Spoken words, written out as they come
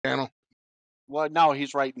Channel. Well, no,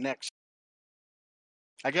 he's right next.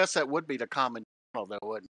 I guess that would be the common channel, though,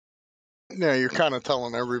 wouldn't it? Yeah, you're kind of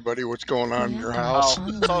telling everybody what's going on in your Reactor house. Oh,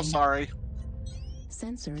 online. so sorry.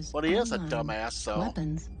 Sensors Well, he online. is a dumbass, so.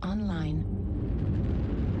 Weapons online.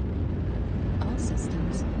 All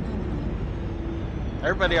systems nominal.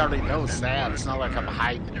 Everybody already knows that. It's not like I'm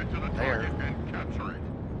hiding Get to the there. target and capture it.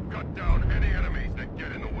 Cut down any enemies that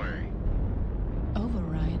get in the way.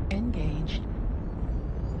 Override engaged.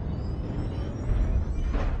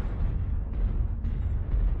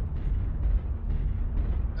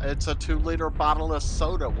 It's a 2-liter bottle of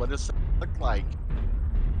soda. What does it look like?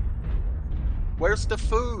 Where's the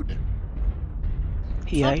food?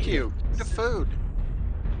 He Fuck ate you. Give me the food.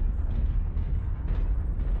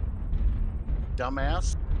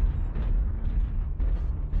 Dumbass.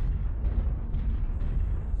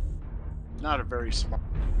 Not a very smart.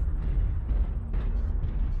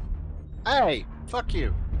 Hey, fuck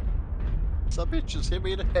you. Some bitch just hit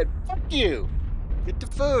me in the head. Fuck you. Get the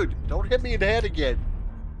food. Don't hit me in the head again.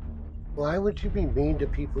 Why would you be mean to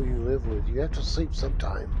people you live with? You have to sleep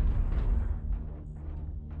sometime.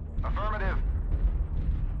 Affirmative.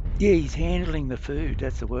 Yeah, he's handling the food.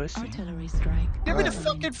 That's the worst thing. Artillery strike. Give me the online.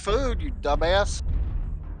 fucking food, you dumbass.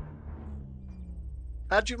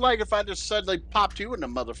 How'd you like if I just suddenly popped you in the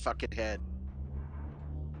motherfucking head?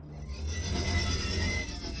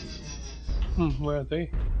 Where are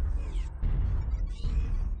they?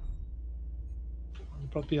 They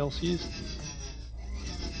brought PLCs.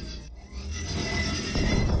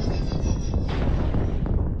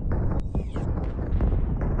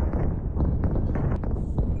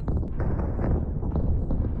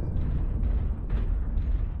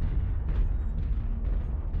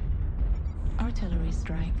 Artillery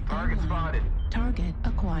strike. Target online. spotted. Target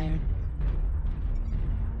acquired.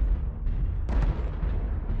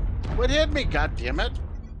 What hit me, goddammit?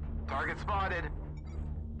 Target spotted.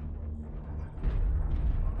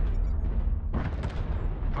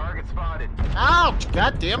 Target spotted. Ouch!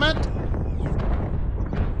 Goddammit!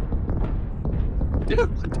 Dude,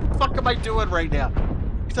 what the fuck am I doing right now?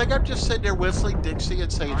 You think I'm just sitting there whistling Dixie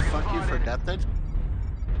and saying fuck you for nothing?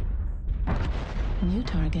 New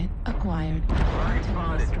target acquired. Target Artillery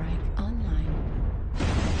spotted. strike online.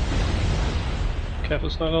 Careful,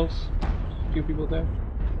 Snarls. A few people there.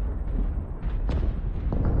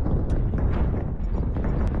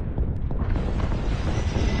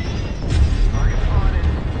 Target spotted.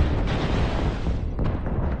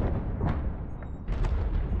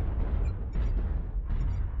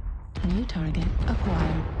 New target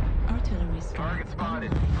acquired. Artillery strike. Target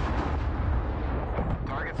spotted. online.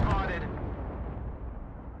 Target spotted.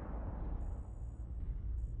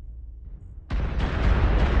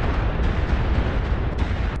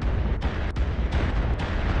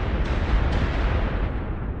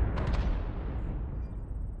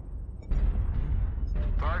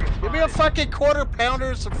 Target spotted. Give me a fucking quarter pounder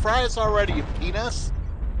and some fries already, you penis.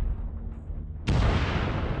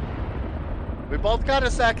 We both got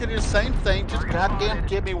exactly the same thing. Just goddamn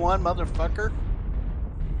give me one, motherfucker.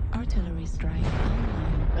 Artillery strike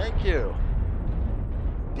online. Thank you.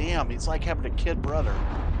 Damn, he's like having a kid brother.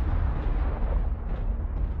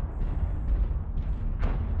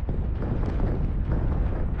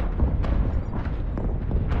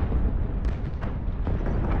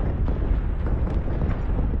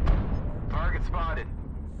 Target spotted.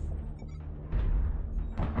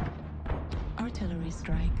 Artillery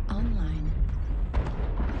strike online.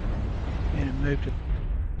 And it moved it.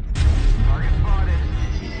 Target spotted.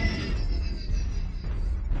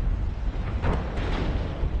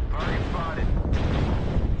 Target spotted.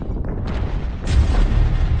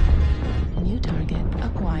 New target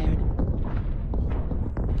acquired.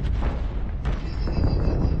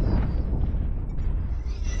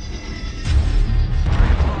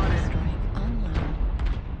 Target spotted. Strike online.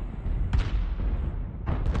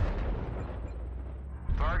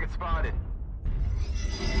 Target spotted.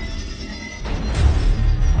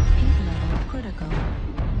 Heat level critical.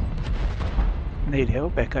 Need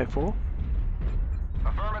help, Echo 4.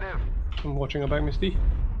 Affirmative. I'm watching her back, Misty.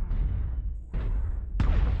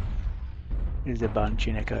 There's a bunch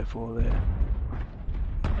in Echo 4 there.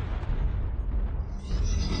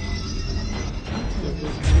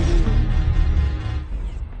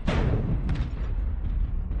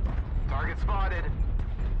 Target spotted.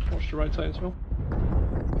 Watch the right side as well.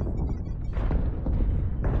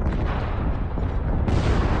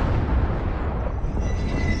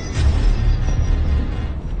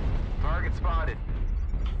 Target spotted.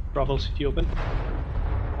 Bravo City open.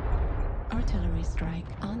 Artillery strike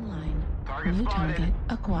online. Target New spotted. target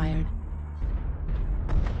acquired.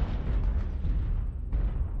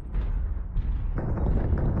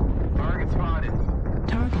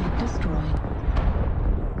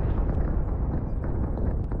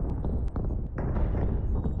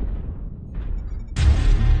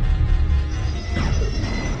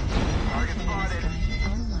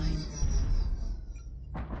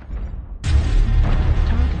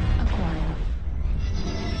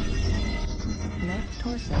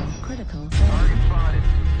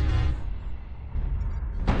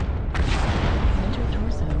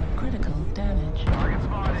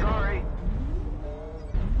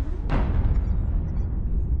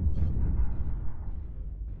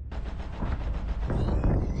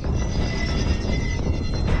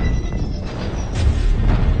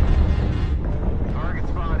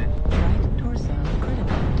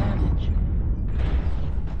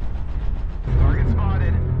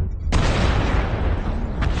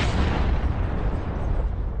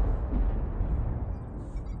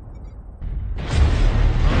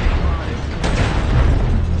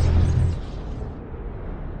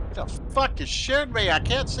 The fuck is shooting me? I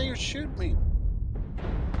can't see who's shooting me.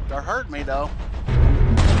 They're hurting me though.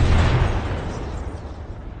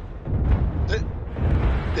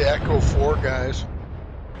 The Echo 4 guys.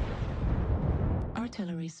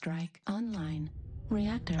 Artillery strike online.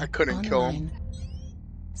 Reactor I couldn't kill 'em. online.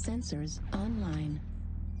 Sensors online.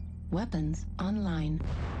 Weapons online.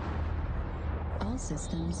 All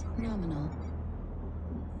systems nominal.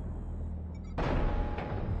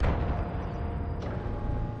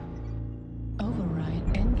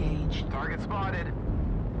 Override engaged. Target spotted.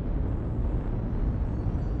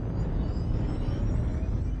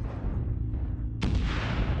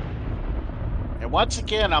 And once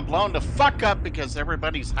again, I'm blown the fuck up because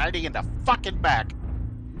everybody's hiding in the fucking back.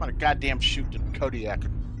 I'm gonna goddamn shoot the Kodiak.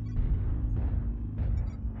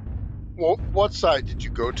 Well, what side did you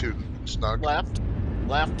go to, Snug? Left.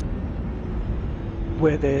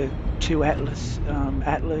 Where the two Atlas,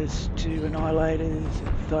 two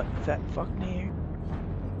Annihilators, that fuck near.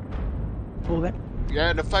 All that.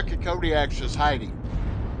 Yeah, the fucking Kodiak's just hiding.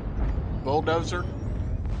 Bulldozer.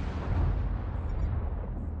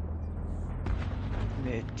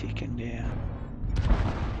 They're ticking down.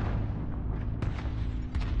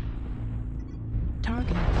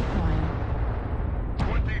 Target acquired.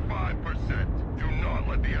 25%. Do not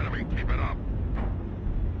let the enemy keep it up.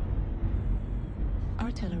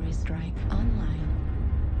 Artillery strike online.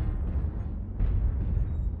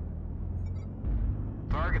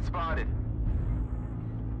 Target spotted.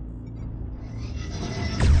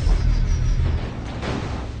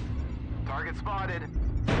 Target spotted.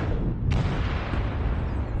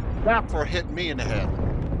 Not for hitting me in the head.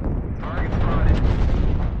 Target spotted.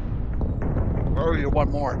 Oh, you one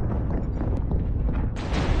more.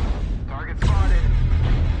 Target spotted.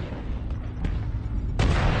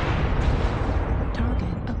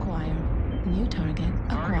 Target acquired. New target Target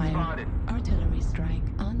acquired. spotted. Artillery strike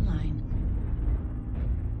online.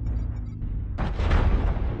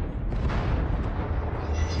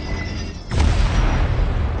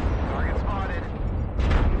 Target spotted.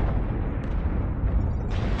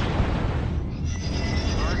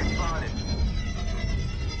 Target spotted.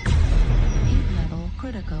 Heat level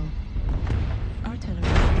critical. Artillery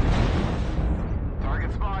strike.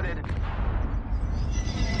 Target spotted.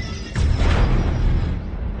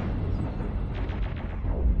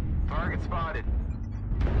 Target spotted.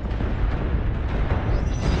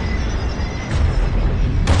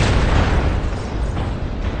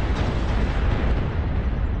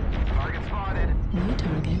 Target spotted. New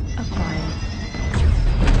target acquired.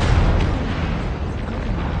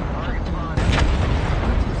 Target spotted.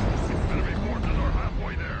 Enemy forces are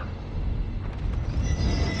halfway there.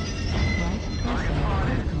 Right Target missile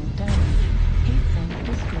spotted. critical damage. Heat sink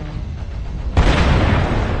destroyed.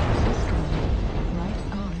 Destroyed. Right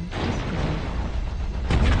arm destroyed.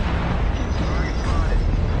 Target spotted.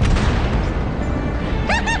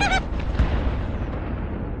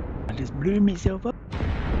 I just blew myself up.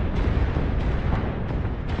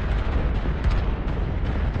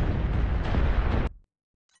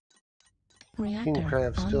 King Reactor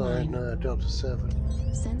Crab still in online. Delta 7.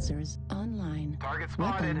 Sensors online. Target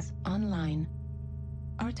spotted. Weapons online.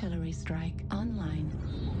 Artillery strike online.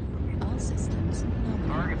 All systems nominal.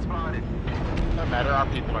 Target spotted. No matter, our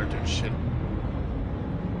people aren't doing shit.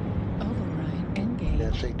 Override Yeah, engaged.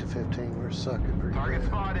 it's 8 to 15. We're sucking pretty Target bad.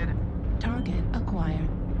 spotted. Target acquired.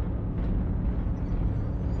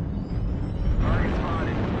 Target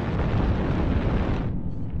spotted.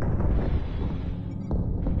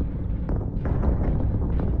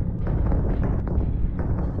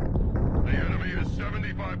 The enemy is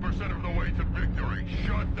 75% of the way to victory.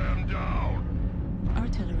 Shut them down.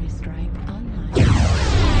 Artillery strike online. New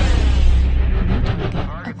target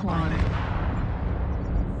Target acquired.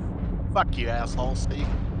 spotted. Fuck you, asshole, Steve.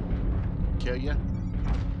 Kill you.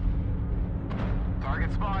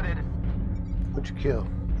 Target spotted. What'd you kill?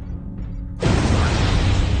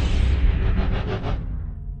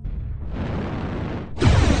 New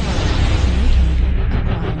target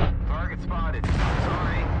acquired. Target spotted.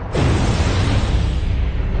 Sorry.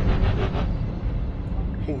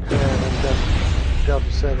 King Crab and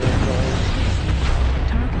Delta 7 acquired.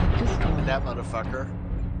 Target destroyed. That motherfucker.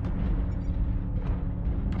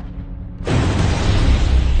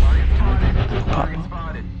 Target spotted. Target Target acquired.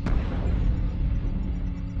 spotted.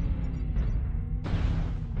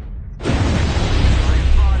 Target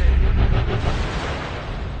spotted.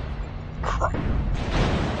 Crap.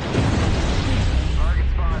 Target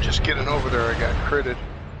spotted. Just getting over there, I got critted.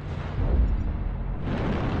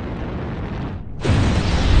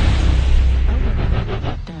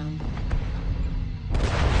 Override down.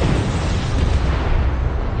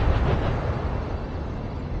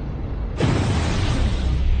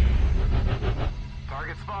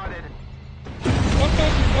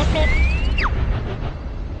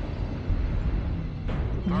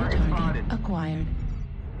 target acquired.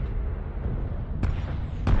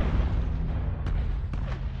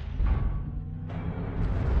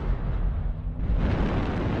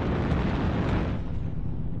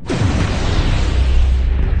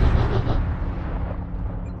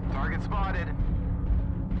 Target spotted.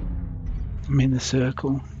 I'm in the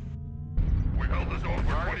circle. We held the zone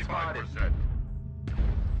for 25%.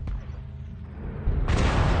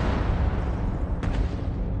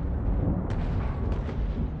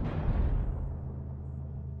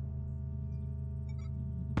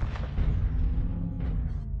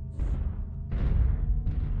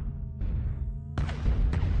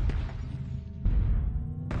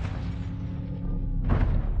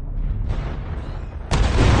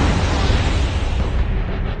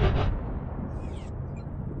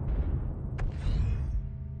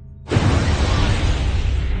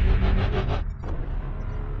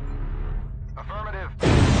 Affirmative.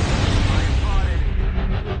 Target spotted.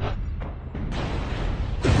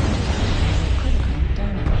 Critical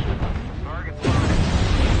damage. Target spotted.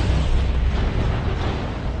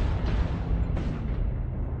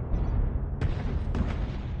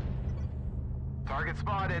 Target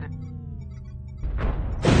spotted.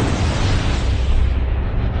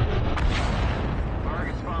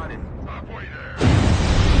 Target spotted. Halfway there.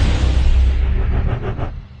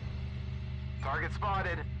 Target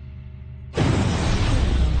spotted.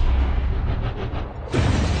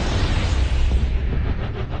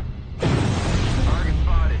 Target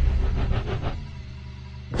spotted.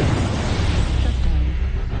 Shut down.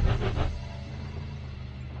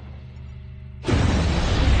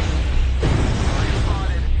 Target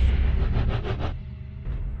spotted.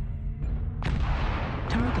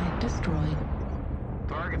 Target destroyed.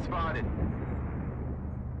 Target spotted.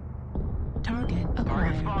 Target Target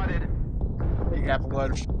acquired. spotted. You have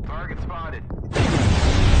one. Target spotted. Target spotted.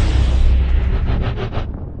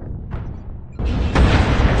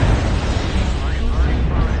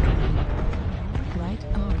 Right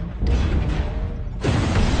arm destroyed.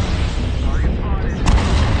 Target spotted.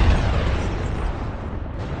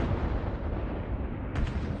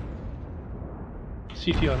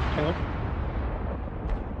 CT on Tango.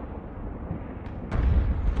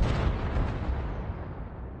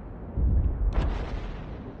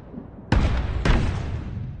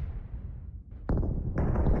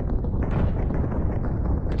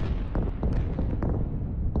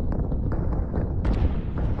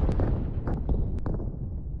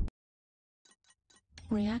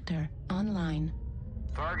 Reactor online.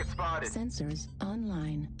 Target spotted. Sensors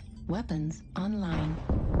online. Weapons online.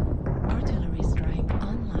 Artillery strike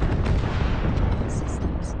online.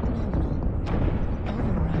 Systems nominal.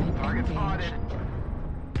 Override Target engaged. spotted.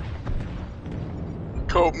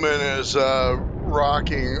 Copeman is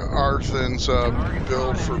rocking Arthan's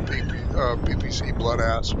build for PPC Blood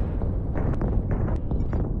Ass.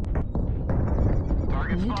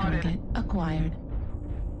 Target New spotted. target acquired.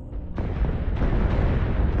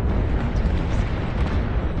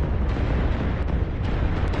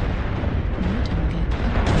 New target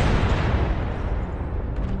acquired.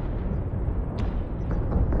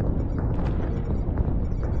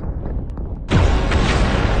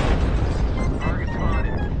 Target spotted. Target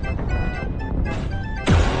spotted.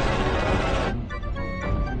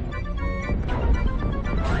 Artillery strike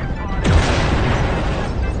online.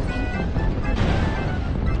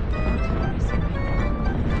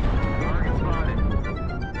 Target spotted.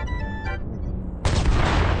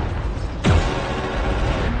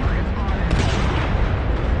 Target spotted.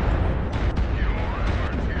 Your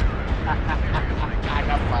efforts here have